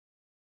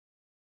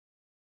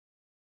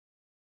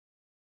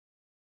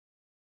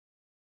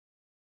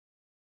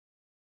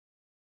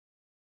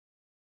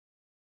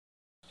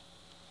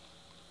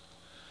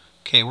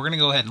Okay, we're going to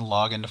go ahead and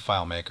log into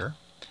FileMaker.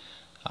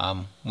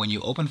 When you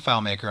open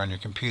FileMaker on your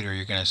computer,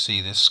 you're going to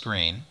see this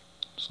screen,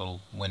 this little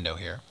window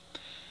here.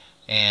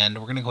 And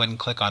we're going to go ahead and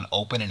click on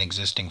Open an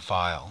Existing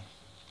File,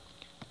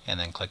 and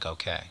then click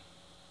OK.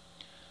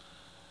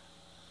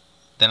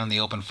 Then on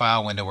the Open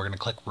File window, we're going to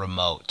click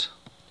Remote.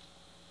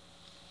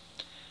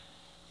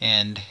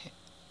 And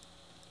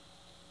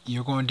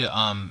you're going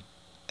to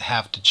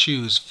have to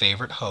choose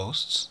Favorite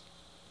Hosts,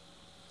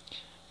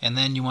 and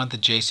then you want the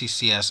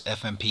JCCS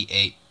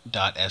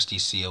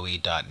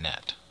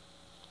FMP8.sdcoe.net.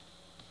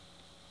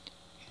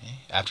 Okay.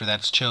 After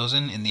that's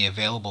chosen, in the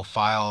Available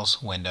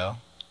Files window,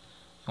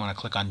 you want to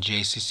click on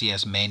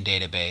JCCS Main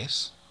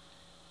Database,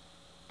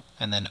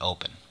 and then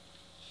Open.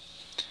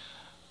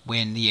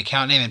 When the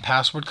account name and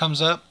password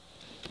comes up,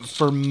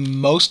 for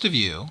most of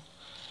you,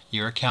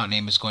 your account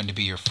name is going to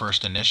be your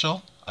first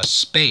initial, a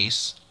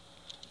space,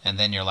 and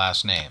then your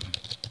last name.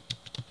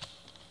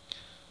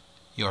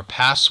 Your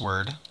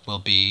password will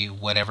be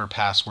whatever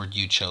password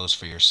you chose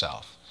for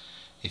yourself.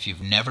 If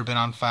you've never been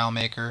on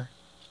FileMaker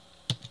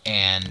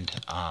and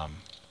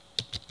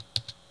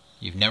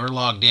you've never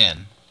logged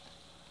in,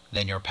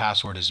 then your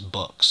password is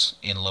books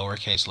in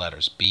lowercase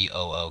letters,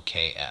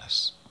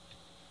 BOOKS.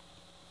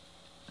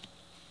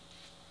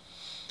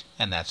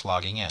 And that's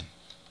logging in.